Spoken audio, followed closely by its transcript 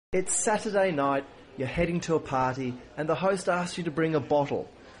It's Saturday night, you're heading to a party, and the host asks you to bring a bottle.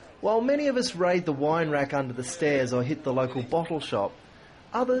 While many of us raid the wine rack under the stairs or hit the local bottle shop,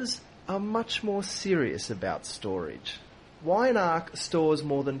 others are much more serious about storage. Wine Ark stores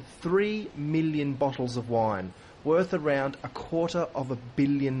more than 3 million bottles of wine, worth around $250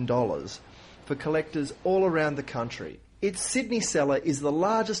 million, for collectors all around the country. Its Sydney cellar is the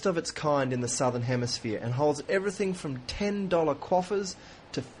largest of its kind in the Southern Hemisphere and holds everything from $10 quaffers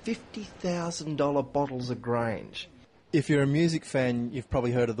to $50,000 bottles of Grange. If you're a music fan, you've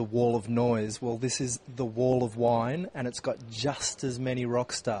probably heard of the Wall of Noise. Well, this is the Wall of Wine, and it's got just as many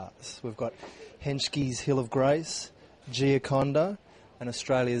rock stars. We've got Henschke's Hill of Grace, Gioconda, and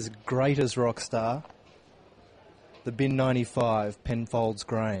Australia's greatest rock star, the Bin 95, Penfolds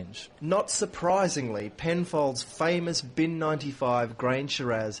Grange. Not surprisingly, Penfolds' famous Bin 95 Grange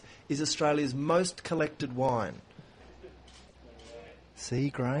Shiraz is Australia's most collected wine.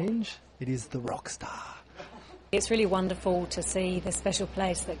 See, Grange? It is the rock star. It's really wonderful to see the special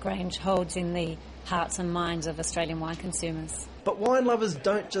place that Grange holds in the hearts and minds of Australian wine consumers. But wine lovers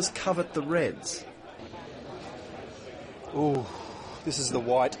don't just covet the reds. Ooh, this is the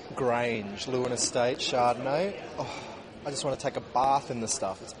White Grange, Lewin Estate Chardonnay. Oh, I just want to take a bath in the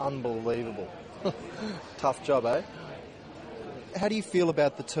stuff. It's unbelievable. Tough job, eh? How do you feel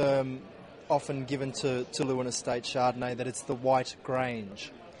about the term often given to Lewin Estate Chardonnay that it's the White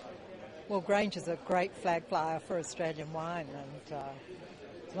Grange? Well, Grange is a great flag flyer for Australian wine, and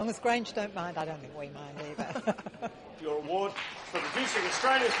as long as Grange don't mind, I don't think we mind either. Your award for producing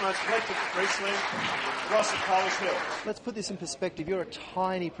Australia's most collected Riesling, Ross at College Hill. Let's put this in perspective. You're a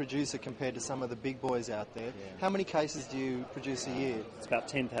tiny producer compared to some of the big boys out there. Yeah. How many cases do you produce a year? It's about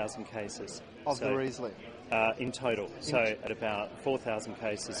 10,000 cases. Of the Riesling? In total. So at about 4,000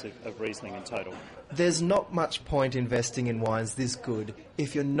 cases of Riesling in total. There's not much point investing in wines this good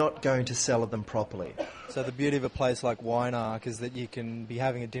if you're not going to cellar them properly. So the beauty of a place like Wine Ark is that you can be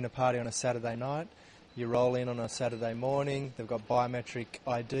having a dinner party on a Saturday night. You roll in on a Saturday morning, they've got biometric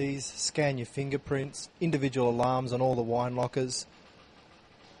IDs, scan your fingerprints, individual alarms on all the wine lockers.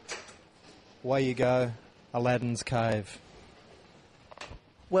 Away you go, Aladdin's cave.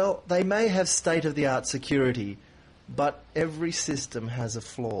 Well, they may have state-of-the-art security, but every system has a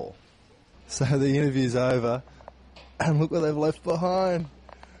flaw. So the interview's over, and look what they've left behind.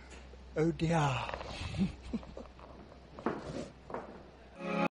 Oh dear.